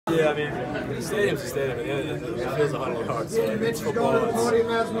Yeah, I mean, the stadium's a stadium. It feels 100 yards. So it's football.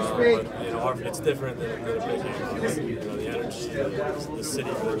 It's different than a big game. The energy, the city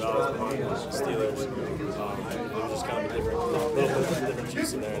really values behind the Steelers. It was just kind of a little bit different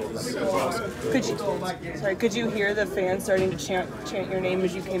juice in there. And it was awesome. Could you hear the fans starting to chant your name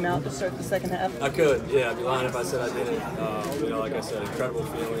as you came out to start the second half? I could, yeah. I'd be lying if I said I didn't. Like I said, incredible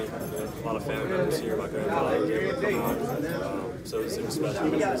feeling. A lot of family members here. My grandfather was able to come out. So it was special.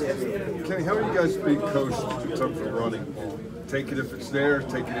 Kenny, how are you guys being coached in terms of running? Take it if it's there,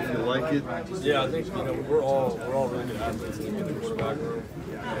 take it if you like it. Yeah, I think we're all really good athletes in the quarterback room.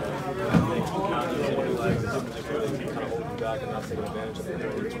 I think counting legs really can kind of hold you back and not taking advantage of the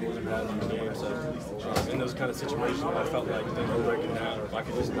tools you have in the game. So in those kind of situations, I felt like things were breaking down, or if I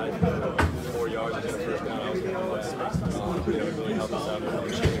could just knife 4 yards and get a first down, I was going to do that. It really helped us out with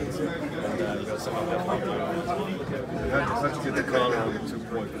the chance. And some of that helped How'd you get the Connor on the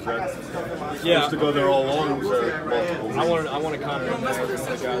 2-point? Was that supposed to go there all along? Was there multiple? I wanted Connor to be one of the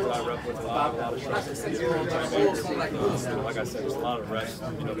guys that I rep with a lot of trust. Like I said, there's a lot of reps,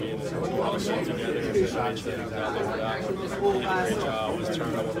 being on the show together and making sure he's out there for that. He did a great job. His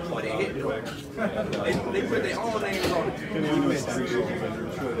turn, I want to plug out real quick. They put their own names on it.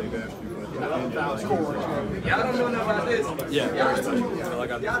 Yeah, I don't know nothing about this. Yeah, very special.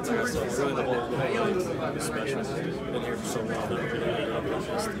 Like I said, really the whole thing is special. Been here for so long. The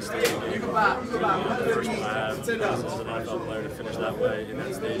first one I have as an NFL player to finish that way in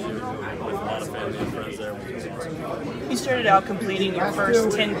that stadium with a lot of family and friends there. You started out completing your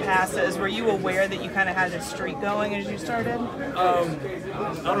first 10 passes. Were you aware that you kind of had a streak going as you started? I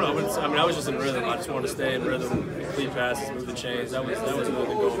don't know. I was just in rhythm. I just wanted to stay in rhythm, complete passes, move the chains. That was really the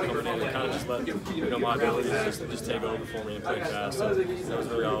goal coming in, and kind of just let my ability just take over for me and play fast. So that was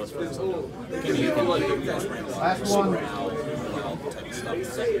really all I was focused on. Last one.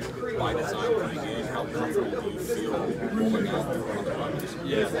 By design pregame, how comfortable do you feel rolling out there?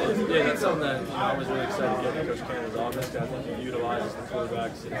 Yeah, that's something that I was really excited to get in Coach Kenny's office. I think he utilizes the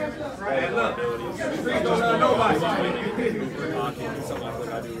quarterbacks and all abilities. Hockey is something I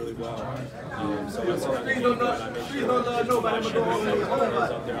think I do really well. So that's something I made sure I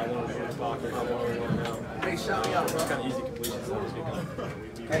was up there. I wanted to put the pocket, I wanted to run out. It's kind of easy completion.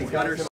 So